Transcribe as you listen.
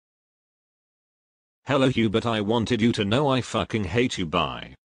Hello Hubert, I wanted you to know I fucking hate you,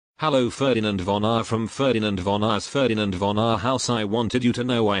 bye. Hello Ferdinand von R from Ferdinand von R's Ferdinand von R house, I wanted you to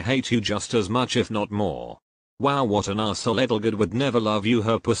know I hate you just as much if not more. Wow, what an arsehole. Edelgard would never love you,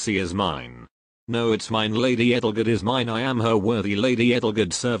 her pussy is mine. No, it's mine. Lady Edelgard is mine, I am her worthy Lady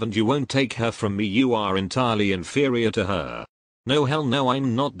Edelgard servant. You won't take her from me, you are entirely inferior to her. No, hell no,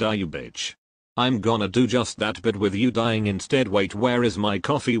 I'm not die, you bitch. I'm gonna do just that, but with you dying instead. Wait, where is my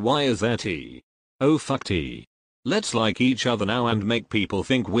coffee? Why is there tea? Oh fuck tea. Let's like each other now and make people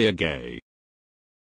think we're gay.